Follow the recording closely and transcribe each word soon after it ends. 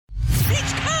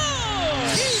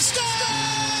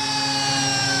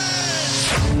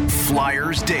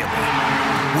Flyers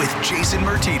Daily with Jason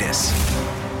Myrtetus.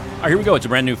 All right, here we go. It's a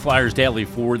brand new Flyers Daily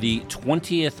for the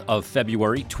 20th of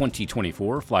February,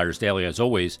 2024. Flyers Daily, as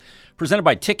always, presented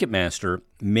by Ticketmaster.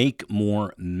 Make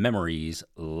more memories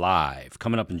live.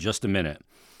 Coming up in just a minute,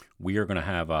 we are going to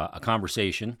have a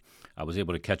conversation. I was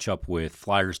able to catch up with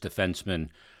Flyers defenseman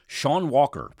Sean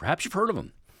Walker. Perhaps you've heard of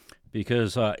him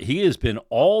because he has been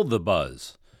all the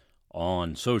buzz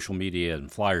on social media and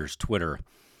Flyers Twitter,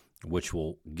 which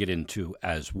we'll get into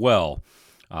as well.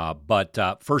 But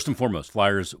first and foremost,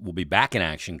 Flyers will be back in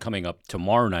action coming up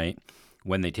tomorrow night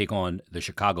when they take on the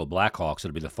Chicago Blackhawks.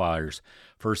 It'll be the Flyers'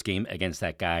 first game against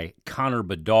that guy, Connor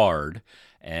Bedard,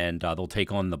 and they'll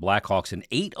take on the Blackhawks in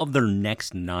 8 of their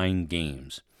next 9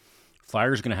 games.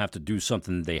 Flyers are going to have to do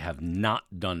something they have not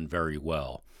done very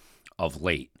well of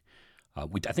late. I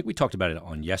think we talked about it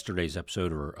on yesterday's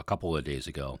episode or a couple of days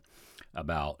ago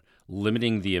about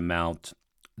limiting the amount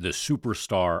the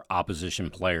superstar opposition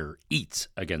player eats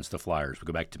against the Flyers. We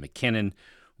go back to McKinnon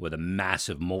with a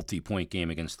massive multi-point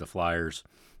game against the Flyers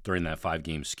during that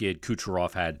 5-game skid.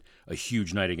 Kucherov had a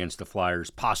huge night against the Flyers.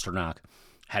 Pasternak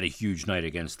had a huge night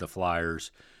against the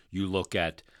Flyers. You look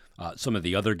at some of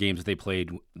the other games that they played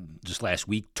just last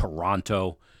week,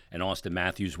 Toronto and Austin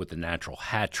Matthews with the natural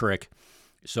hat trick.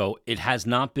 So it has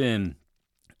not been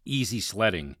easy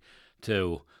sledding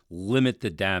to limit the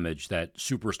damage that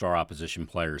superstar opposition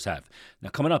players have. Now,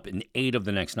 coming up in 8 of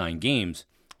the next 9 games,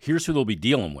 here's who they'll be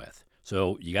dealing with.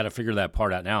 So you got to figure that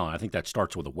part out now, and I think that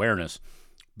starts with awareness.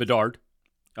 Bedard,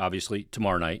 obviously,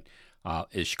 tomorrow night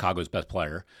is Chicago's best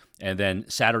player. And then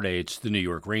Saturday, it's the New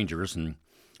York Rangers, and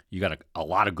you got a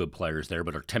lot of good players there,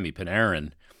 but Artemi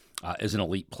Panarin is an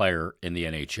elite player in the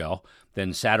NHL.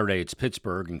 Then Saturday, it's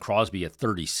Pittsburgh, and Crosby at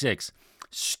 36,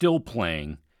 still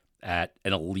playing at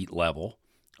an elite level.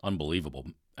 Unbelievable,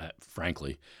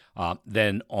 frankly.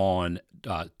 Then on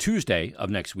Tuesday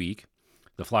of next week,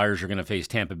 the Flyers are going to face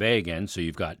Tampa Bay again. So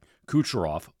you've got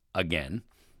Kucherov again,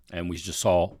 and we just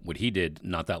saw what he did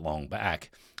not that long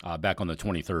back on the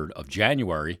 23rd of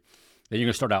January. Then you're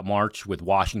going to start out March with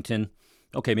Washington.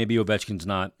 Okay, maybe Ovechkin's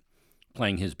not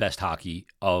playing his best hockey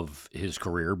of his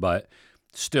career, but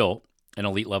still an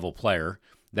elite level player.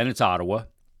 Then it's Ottawa.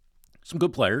 Some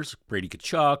good players, Brady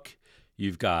Tkachuk.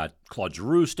 You've got Claude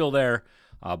Giroux still there,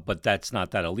 but that's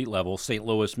not that elite level. St.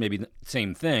 Louis, maybe the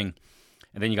same thing.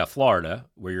 And then you got Florida,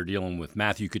 where you're dealing with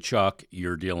Matthew Tkachuk,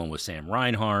 you're dealing with Sam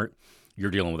Reinhart,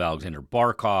 you're dealing with Alexander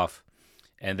Barkov,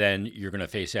 and then you're going to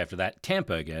face after that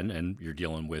Tampa again, and you're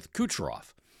dealing with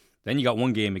Kucherov. Then you got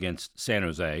one game against San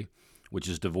Jose, which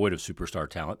is devoid of superstar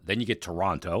talent. Then you get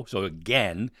Toronto. So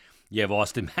again, you have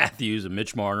Austin Matthews and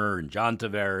Mitch Marner and John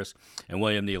Tavares and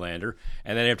William Nylander.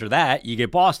 And then after that, you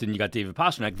get Boston. You got David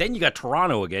Pastrnak. Then you got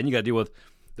Toronto again. You got to deal with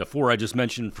the 4 I just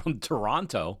mentioned from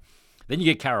Toronto. Then you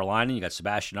get Carolina. You got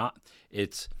Sebastian.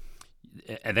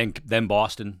 And then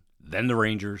Boston. Then the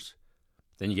Rangers.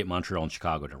 Then you get Montreal and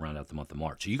Chicago to round out the month of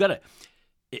March. So you got to,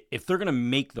 if they're going to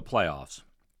make the playoffs,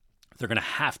 they're going to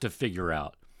have to figure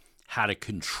out how to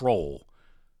control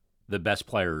the best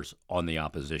players on the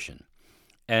opposition.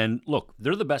 And look,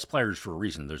 they're the best players for a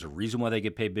reason. There's a reason why they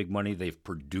get paid big money. They've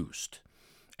produced,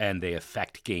 and they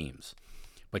affect games.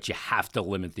 But you have to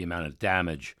limit the amount of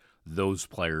damage those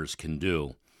players can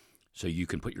do so you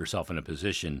can put yourself in a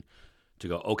position to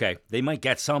go, okay, they might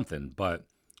get something, but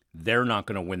they're not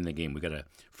going to win the game. We got to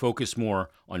focus more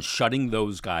on shutting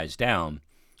those guys down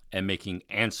and making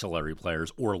ancillary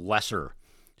players or lesser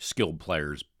skilled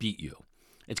players beat you.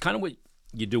 It's kind of what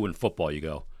you do in football. You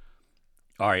go,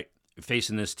 all right,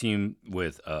 facing this team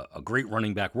with a great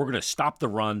running back, we're going to stop the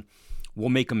run. We'll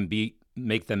make them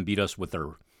beat us with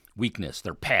their weakness,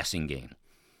 their passing game.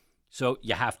 So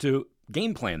you have to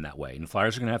game plan that way. And the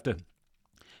Flyers are going to have to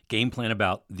game plan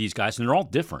about these guys, and they're all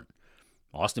different.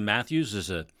 Austin Matthews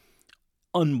is an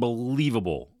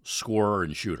unbelievable scorer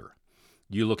and shooter.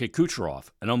 You look at Kucherov,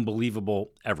 an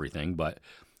unbelievable everything, but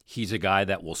he's a guy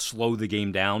that will slow the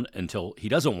game down until he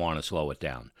doesn't want to slow it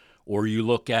down. Or you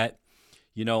look at,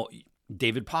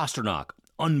 David Pastrnak,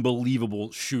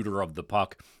 unbelievable shooter of the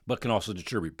puck, but can also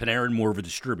distribute. Panarin, more of a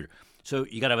distributor. So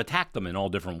you got to attack them in all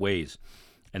different ways.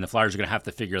 And the Flyers are going to have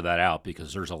to figure that out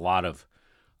because there's a lot of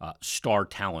star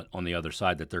talent on the other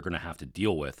side that they're going to have to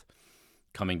deal with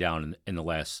coming down in the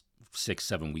last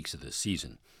 6-7 weeks of this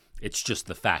season. It's just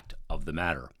the fact of the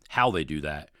matter. How they do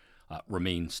that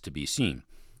remains to be seen.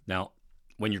 Now,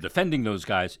 when you're defending those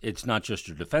guys, it's not just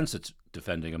your defense that's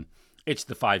defending them. It's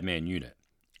the 5-man unit.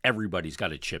 Everybody's got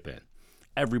to chip in.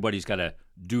 Everybody's got to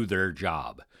do their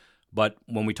job. But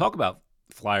when we talk about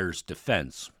Flyers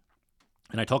defense,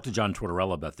 and I talked to John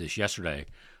Tortorella about this yesterday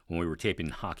when we were taping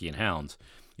Hockey and Hounds,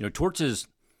 Torts is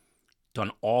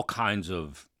done all kinds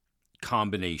of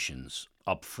combinations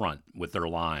up front with their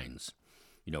lines,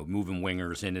 moving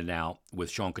wingers in and out with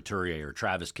Sean Couturier or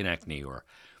Travis Konechny or,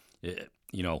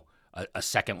 a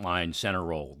second line center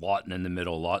role, Lawton in the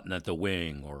middle, Lawton at the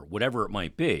wing, or whatever it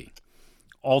might be.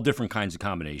 All different kinds of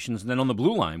combinations. And then on the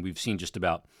blue line, we've seen just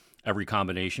about every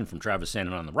combination from Travis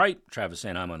Sanheim on the right, Travis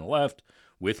Sanheim on the left,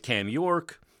 with Cam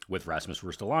York, with Rasmus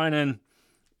Ristolainen,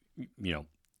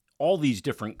 all these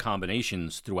different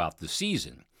combinations throughout the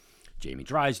season. Jamie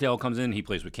Drysdale comes in, he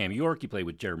plays with Cam York, he played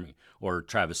with Jeremy or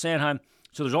Travis Sanheim.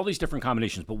 So there's all these different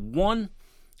combinations, but one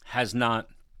has not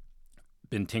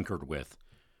been tinkered with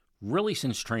really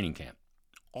since training camp.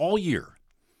 All year,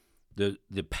 the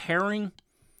pairing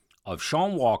of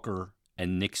Sean Walker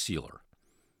and Nick Seeler,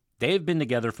 they have been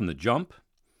together from the jump,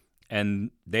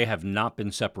 and they have not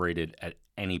been separated at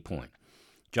any point.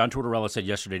 John Tortorella said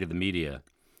yesterday to the media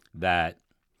that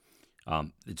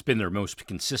it's been their most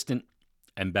consistent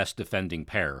and best defending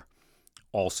pair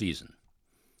all season.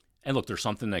 And look, there's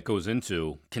something that goes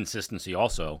into consistency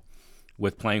also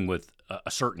with playing with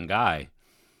a certain guy.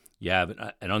 You have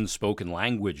an unspoken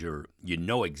language, or you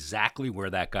know exactly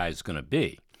where that guy is going to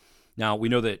be. Now, we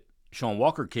know that Sean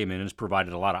Walker came in and has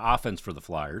provided a lot of offense for the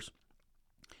Flyers,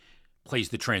 plays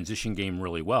the transition game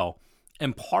really well,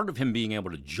 and part of him being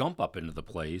able to jump up into the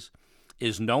plays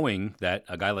is knowing that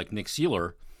a guy like Nick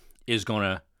Seeler is going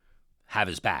to have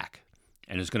his back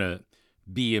and is going to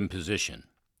be in position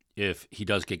if he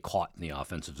does get caught in the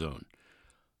offensive zone.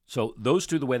 So those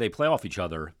two, the way they play off each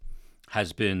other,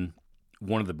 has been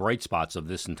one of the bright spots of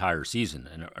this entire season,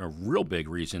 and a real big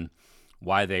reason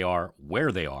why they are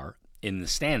where they are in the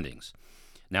standings.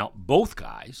 Now, both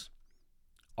guys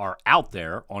are out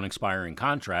there on expiring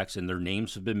contracts, and their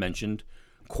names have been mentioned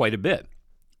quite a bit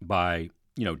by,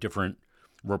 different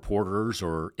reporters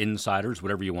or insiders,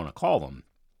 whatever you want to call them.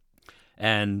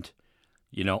 And,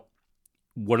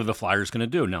 what are the Flyers going to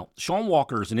do? Now, Sean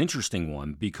Walker is an interesting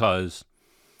one because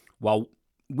while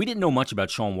we didn't know much about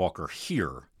Sean Walker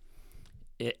here,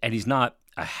 and he's not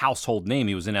a household name,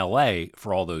 he was in L.A.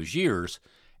 for all those years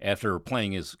after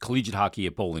playing his collegiate hockey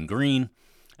at Bowling Green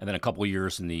and then a couple of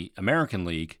years in the American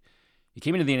League. He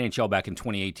came into the NHL back in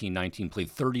 2018-19,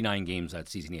 played 39 games that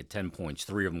season. He had 10 points,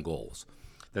 3 of them goals.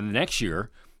 Then the next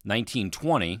year,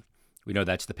 1920, we know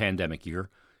that's the pandemic year,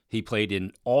 he played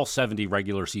in all 70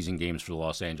 regular season games for the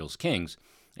Los Angeles Kings,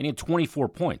 and he had 24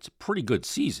 points. Pretty good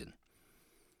season.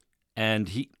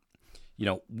 And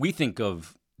we think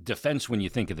of defense when you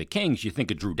think of the Kings, you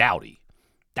think of Drew Doughty.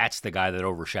 That's the guy that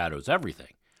overshadows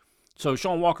everything. So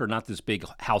Sean Walker, not this big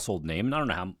household name, and I don't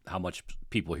know how much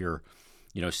people here,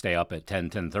 stay up at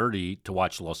 10:30 to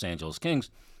watch the Los Angeles Kings,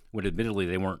 when admittedly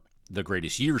they weren't the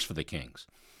greatest years for the Kings.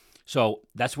 So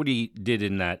that's what he did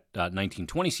in that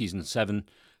 1920 season,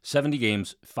 70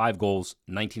 games, 5 goals,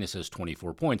 19 assists,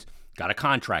 24 points. Got a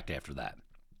contract after that.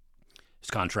 His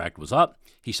contract was up.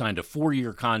 He signed a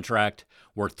 4-year contract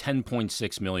worth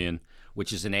 $10.6 million,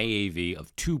 which is an AAV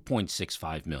of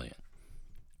 $2.65 million.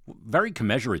 Very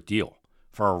commensurate deal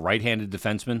for a right-handed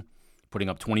defenseman, putting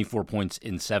up 24 points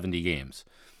in 70 games.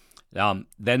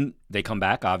 Then they come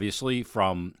back, obviously,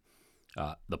 from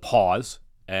the pause,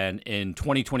 and in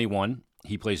 2021,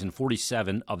 he plays in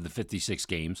 47 of the 56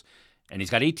 games, and he's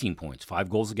got 18 points, 5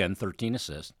 goals again, 13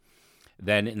 assists.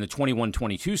 Then in the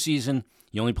 21-22 season,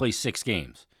 he only plays 6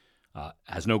 games,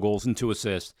 has no goals and 2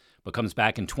 assists, but comes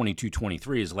back in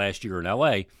 22-23, his last year in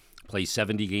L.A., plays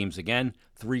 70 games again,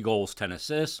 3 goals, 10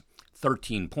 assists,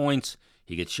 13 points.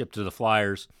 He gets shipped to the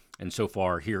Flyers, and so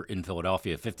far here in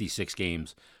Philadelphia, 56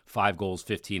 games, 5 goals,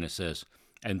 15 assists,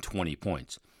 and 20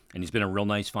 points. And he's been a real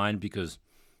nice find because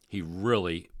he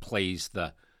really plays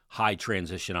the high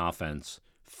transition offense,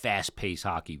 fast-paced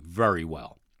hockey very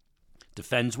well.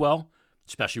 Defends well,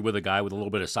 especially with a guy with a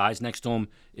little bit of size next to him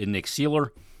in Nick Seeler,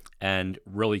 and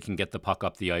really can get the puck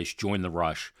up the ice, join the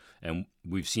rush, and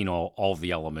we've seen all of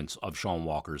the elements of Sean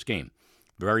Walker's game.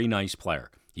 Very nice player.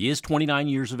 He is 29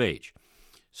 years of age,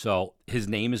 so his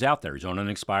name is out there. He's on an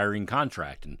expiring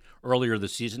contract, and earlier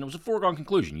this season, it was a foregone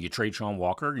conclusion. You trade Sean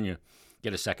Walker, and you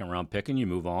get a second-round pick, and you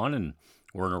move on, and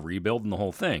we're in a rebuild and the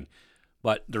whole thing.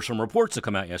 But there's some reports that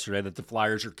come out yesterday that the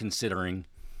Flyers are considering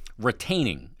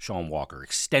retaining Sean Walker,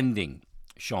 extending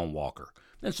Sean Walker.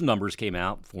 Then some numbers came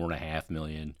out, $4.5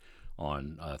 million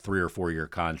on a 3 or 4 year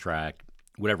contract,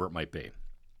 whatever it might be.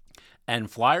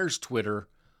 And Flyers Twitter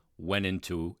went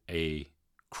into a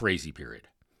crazy period.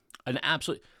 An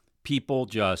absolute people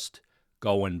just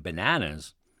going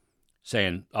bananas,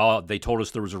 saying, "Oh, they told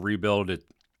us there was a rebuild.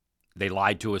 They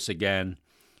lied to us again,"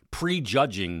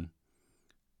 prejudging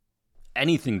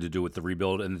anything to do with the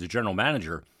rebuild and the general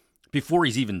manager before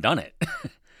he's even done it.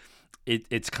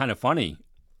 it's kind of funny.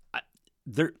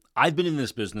 I've been in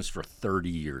this business for 30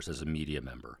 years as a media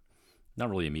member. Not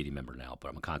really a media member now, but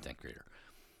I'm a content creator.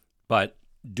 But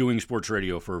doing sports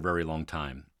radio for a very long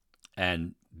time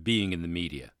and being in the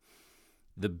media.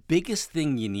 The biggest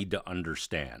thing you need to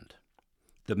understand,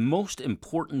 the most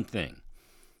important thing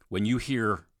when you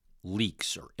hear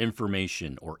leaks or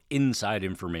information or inside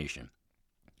information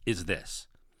is this.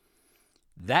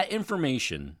 That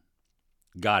information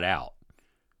got out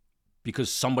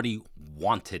because somebody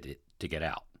wanted it to get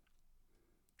out.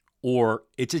 Or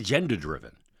it's agenda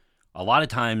driven. A lot of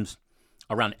times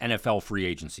around NFL free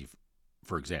agency,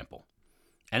 for example,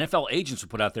 NFL agents will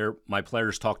put out there, my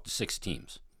players talk to 6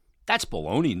 teams. That's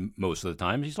baloney most of the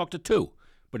time. He's talked to 2,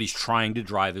 but he's trying to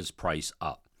drive his price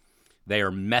up. They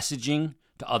are messaging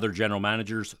to other general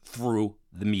managers through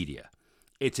the media.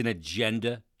 It's an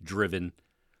agenda-driven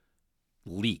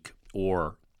leak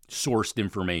or sourced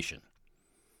information.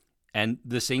 And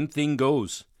the same thing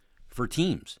goes for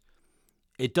teams.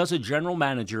 It does a general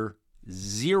manager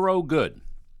zero good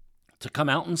to come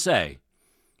out and say,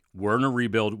 we're in a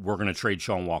rebuild, we're going to trade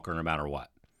Sean Walker no matter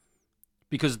what.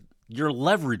 Because your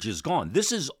leverage is gone.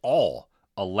 This is all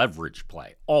a leverage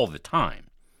play all the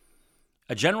time.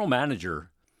 A general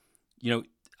manager,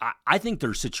 I think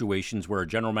there's situations where a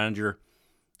general manager,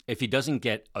 if he doesn't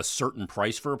get a certain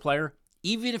price for a player,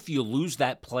 even if you lose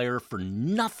that player for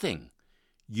nothing,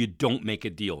 you don't make a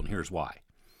deal. And here's why.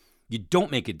 You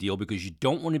don't make a deal because you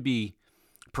don't want to be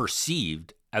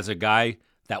perceived as a guy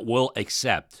that will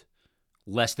accept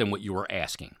less than what you were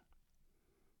asking.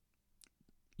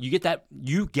 You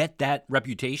get that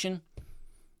reputation,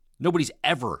 nobody's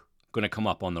ever going to come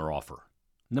up on their offer.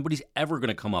 Nobody's ever going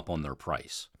to come up on their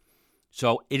price.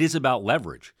 So it is about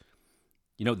leverage.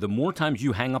 The more times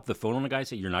you hang up the phone on a guy,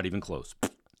 say, you're not even close.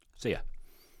 See ya.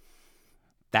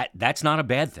 That's not a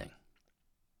bad thing.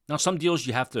 Now, some deals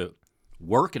you have to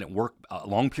work, and it work a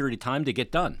long period of time to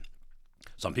get done.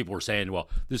 Some people are saying, well,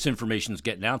 this information's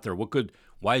getting out there.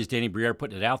 Why is Danny Briere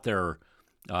putting it out there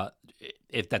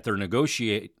if that they're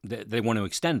they want to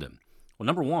extend him? Well,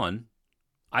 number one,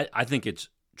 I think it's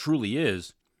truly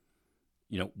is,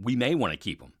 we may want to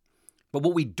keep him. But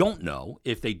what we don't know,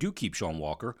 if they do keep Sean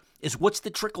Walker, is what's the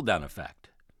trickle-down effect.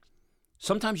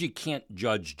 Sometimes you can't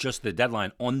judge just the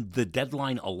deadline on the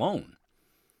deadline alone.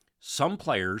 Some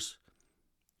players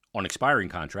on expiring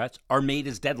contracts are moved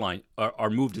as deadline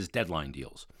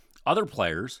deals. Other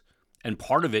players, and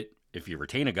part of it, if you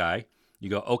retain a guy, you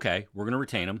go, okay, we're going to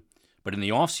retain him, but in the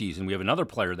offseason, we have another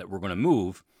player that we're going to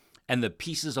move, and the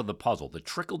pieces of the puzzle, the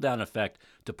trickle-down effect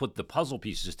to put the puzzle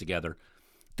pieces together,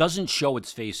 doesn't show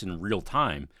its face in real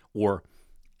time or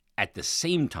at the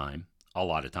same time a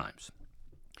lot of times.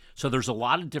 So there's a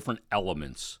lot of different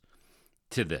elements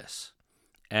to this,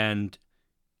 and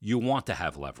you want to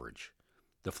have leverage.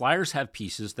 The Flyers have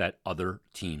pieces that other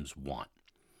teams want.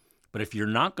 But if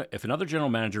another general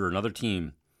manager or another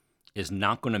team is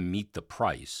not going to meet the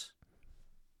price,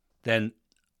 then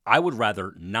I would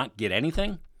rather not get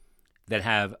anything than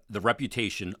have the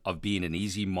reputation of being an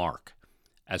easy mark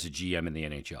as a GM in the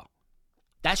NHL.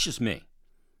 That's just me.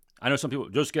 I know some people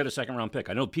just get a second-round pick.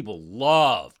 I know people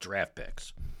love draft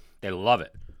picks. They love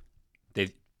it.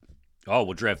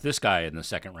 We'll draft this guy in the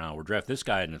second round. We'll draft this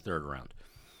guy in the third round.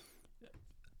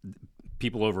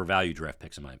 People overvalue draft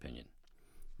picks, in my opinion.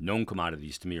 Known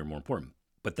commodities to me are more important.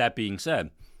 But that being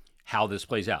said, how this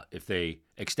plays out. If they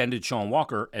extended Sean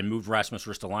Walker and moved Rasmus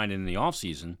Ristolainen in the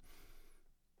offseason,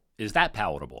 is that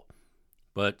palatable?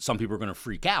 But some people are going to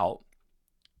freak out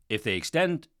if they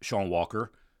extend Sean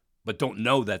Walker but don't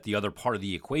know that the other part of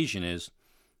the equation is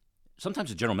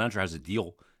sometimes a general manager has a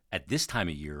deal at this time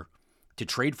of year to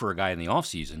trade for a guy in the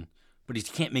offseason, but he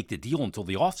can't make the deal until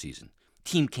the offseason.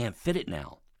 Team can't fit it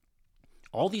now.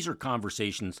 All these are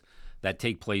conversations that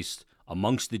take place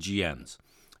amongst the GMs.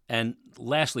 And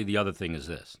lastly, the other thing is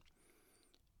this.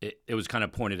 It was kind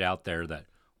of pointed out there that,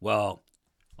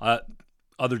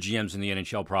 other GMs in the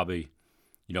NHL probably,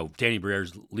 Danny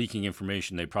Briere's leaking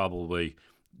information. They probably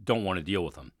don't want to deal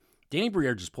with him. Danny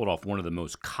Briere just pulled off one of the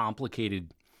most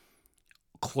complicated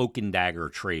cloak and dagger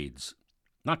trades.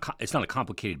 It's not a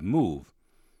complicated move,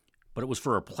 but it was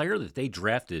for a player that they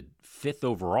drafted 5th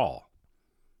overall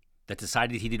that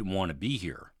decided he didn't want to be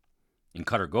here in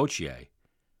Cutter Gauthier,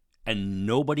 and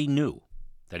nobody knew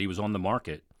that he was on the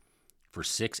market for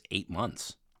 6-8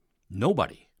 months.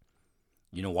 Nobody.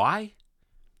 You know why?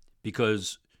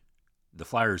 Because the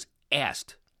Flyers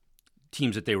asked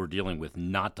teams that they were dealing with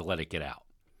not to let it get out.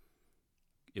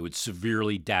 It would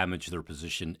severely damage their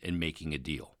position in making a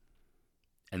deal.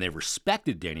 And they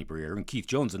respected Danny Briere and Keith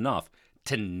Jones enough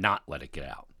to not let it get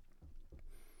out.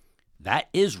 That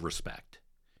is respect.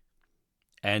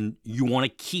 And you want to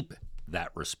keep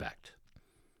that respect.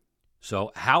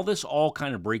 So how this all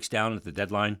kind of breaks down at the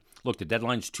deadline, look, the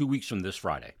deadline's 2 weeks from this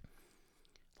Friday.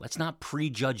 Let's not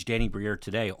prejudge Danny Briere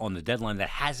today on the deadline that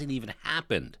hasn't even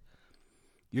happened.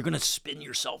 You're going to spin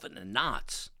yourself into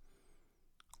knots.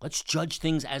 Let's judge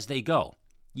things as they go.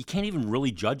 You can't even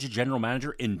really judge a general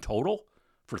manager in total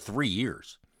for 3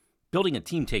 years. Building a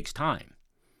team takes time.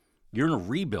 You're in a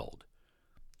rebuild.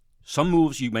 Some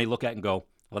moves you may look at and go,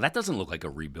 well, that doesn't look like a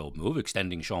rebuild move,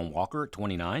 extending Sean Walker at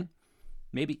 29.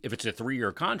 Maybe if it's a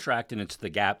 3-year contract and it's the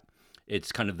gap,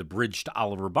 it's kind of the bridge to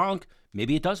Oliver Bonk,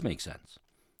 maybe it does make sense.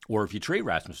 Or if you trade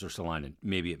Rasmus Ristolainen,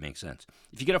 maybe it makes sense.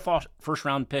 If you get a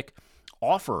first-round pick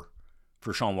offer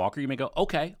for Sean Walker, you may go,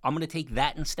 okay, I'm going to take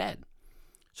that instead.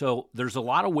 So there's a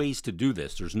lot of ways to do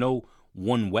this. There's no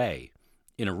one way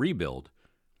in a rebuild.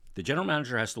 The general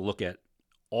manager has to look at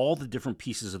all the different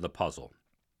pieces of the puzzle.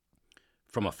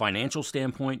 From a financial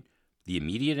standpoint, the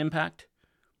immediate impact,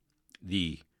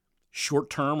 the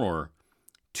short-term or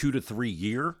 2 to 3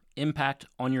 year impact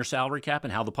on your salary cap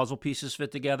and how the puzzle pieces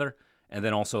fit together, and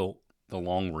then also the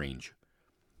long-range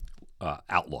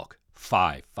outlook,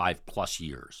 5+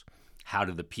 years. How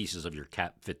do the pieces of your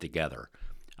cap fit together?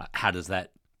 How does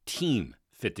that team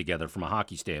fit together from a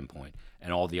hockey standpoint,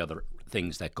 and all the other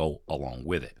things that go along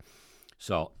with it?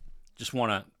 So just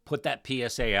want to put that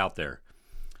PSA out there.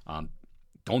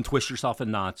 Don't twist yourself in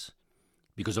knots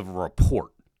because of a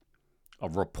report. A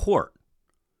report.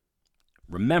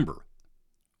 Remember,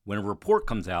 when a report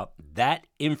comes out, that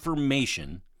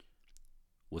information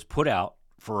was put out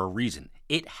for a reason.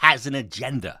 It has an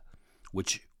agenda,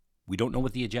 which we don't know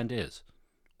what the agenda is.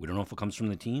 We don't know if it comes from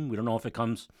the team. We don't know if it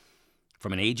comes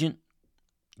from an agent.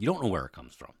 You don't know where it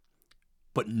comes from.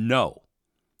 But no,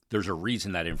 there's a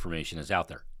reason that information is out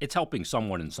there. It's helping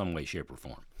someone in some way, shape, or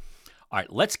form. All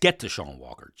right, let's get to Sean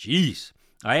Walker. Jeez.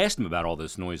 I asked him about all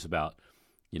this noise about,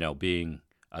 being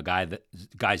a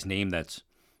guy's name that's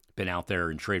been out there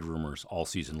in trade rumors all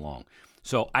season long.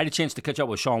 So I had a chance to catch up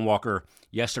with Sean Walker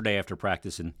yesterday after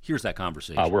practice, and here's that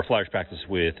conversation. We're Flyers practice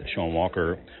with Sean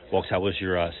Walker. Walks, how was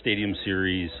your Stadium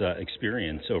Series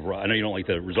experience overall? I know you don't like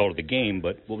the result of the game,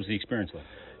 but what was the experience like?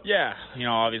 Yeah,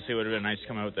 obviously it would have been nice to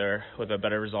come out there with a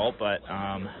better result, but,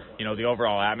 the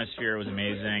overall atmosphere was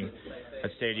amazing.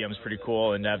 That stadium's pretty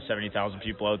cool, and to have 70,000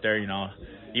 people out there,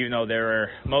 even though they were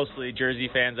mostly Jersey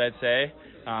fans, I'd say,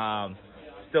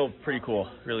 still pretty cool,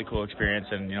 really cool experience,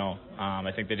 and,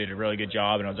 I think they did a really good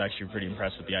job, and I was actually pretty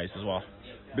impressed with the ice as well.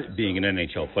 Being an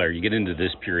NHL player, you get into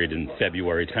this period in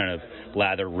February, kind of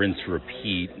lather, rinse,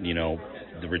 repeat,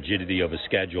 the rigidity of a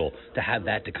schedule. To have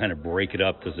that to kind of break it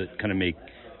up, does it kind of make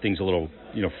things a little,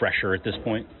 fresher at this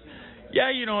point? Yeah,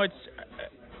 it's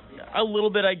a little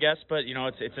bit, I guess, but,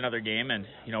 it's another game, and,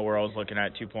 we're always looking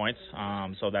at 2 points,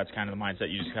 so that's kind of the mindset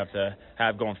you just have to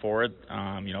have going forward.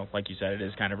 Like you said, it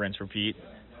is kind of rinse, repeat,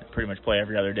 pretty much play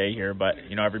every other day here, but,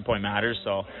 every point matters,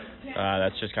 so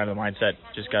that's just kind of the mindset.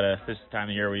 This time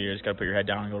of year where you just got to put your head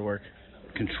down and go to work.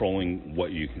 Controlling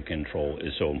what you can control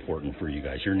is so important for you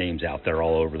guys. Your name's out there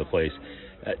all over the place.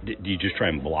 Do you just try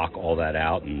and block all that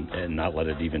out and not let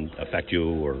it even affect you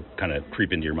or kind of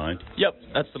creep into your mind? Yep,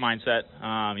 that's the mindset.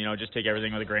 Just take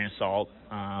everything with a grain of salt.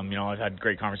 I've had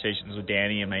great conversations with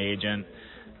Danny and my agent.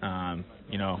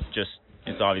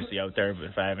 It's obviously out there, but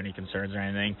if I have any concerns or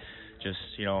anything, just,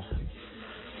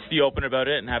 be open about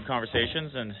it and have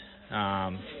conversations. And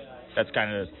that's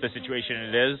kind of the situation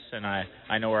it is, and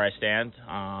I know where I stand.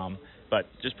 But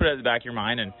just put it at the back of your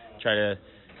mind and try to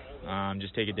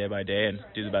just take it day by day and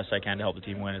do the best I can to help the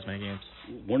team win as many games.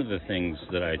 One of the things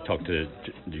that I talked to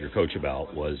your coach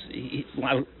about was a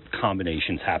lot of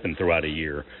combinations happen throughout a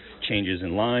year. Changes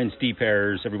in lines, deep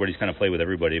pairs, everybody's kind of play with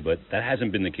everybody, but that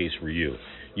hasn't been the case for you.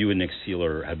 You and Nick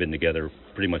Seeler have been together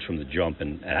pretty much from the jump,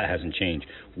 and that hasn't changed.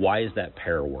 Why is that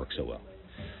pair work so well?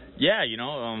 Yeah,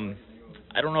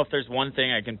 I don't know if there's one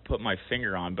thing I can put my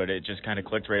finger on, but it just kind of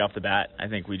clicked right off the bat. I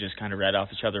think we just kind of read off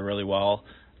each other really well.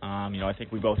 I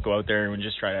think we both go out there and we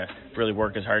just try to really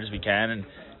work as hard as we can.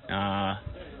 And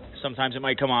sometimes it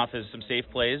might come off as some safe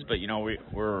plays, but,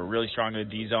 we're really strong in the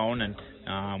D zone and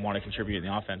want to contribute in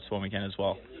the offense when we can as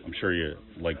well. I'm sure you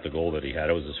liked the goal that he had.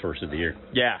 It was his first of the year.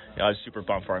 Yeah, I was super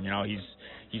pumped for him.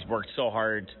 He's worked so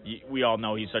hard. We all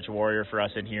know he's such a warrior for us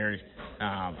in here.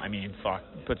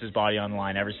 Puts his body on the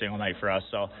line every single night for us.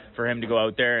 So for him to go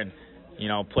out there and,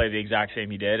 play the exact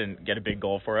same he did and get a big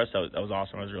goal for us, that was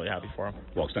awesome. I was really happy for him.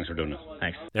 Walks, thanks for doing this.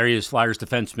 Thanks. There he is, Flyers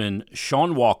defenseman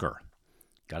Sean Walker.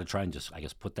 Got to try and just,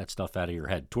 put that stuff out of your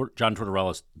head. John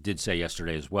Tortorella did say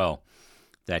yesterday as well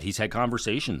that he's had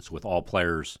conversations with all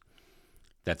players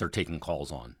that they're taking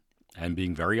calls on. and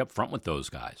being very upfront with those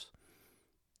guys.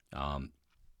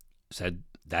 Said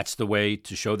that's the way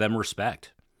to show them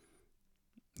respect.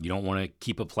 You don't want to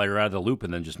keep a player out of the loop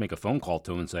and then just make a phone call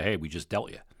to him and say, hey, we just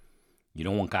dealt you. You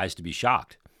don't want guys to be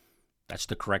shocked. That's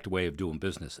the correct way of doing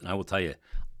business. And I will tell you,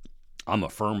 I'm a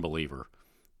firm believer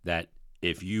that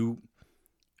if you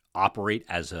operate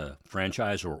as a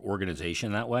franchise or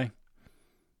organization that way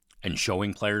and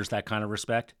showing players that kind of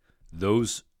respect,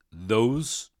 those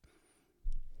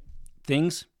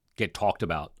things get talked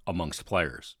about amongst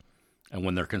players. And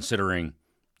when they're considering,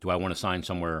 do I want to sign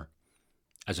somewhere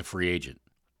as a free agent?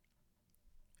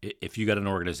 If you got an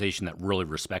organization that really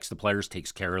respects the players,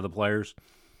 takes care of the players,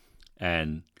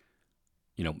 and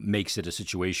makes it a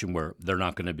situation where they're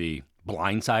not going to be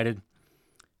blindsided,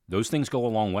 those things go a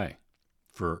long way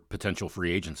for potential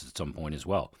free agents at some point as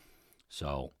well.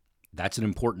 So that's an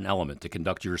important element to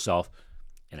conduct yourself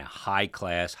in a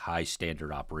high-class,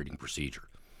 high-standard operating procedure.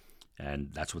 And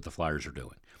that's what the Flyers are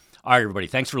doing. All right, everybody,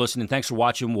 thanks for listening. Thanks for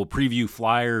watching. We'll preview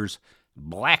Flyers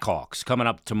Blackhawks coming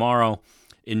up tomorrow.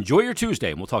 Enjoy your Tuesday,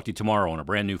 and we'll talk to you tomorrow on a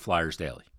brand new Flyers Daily.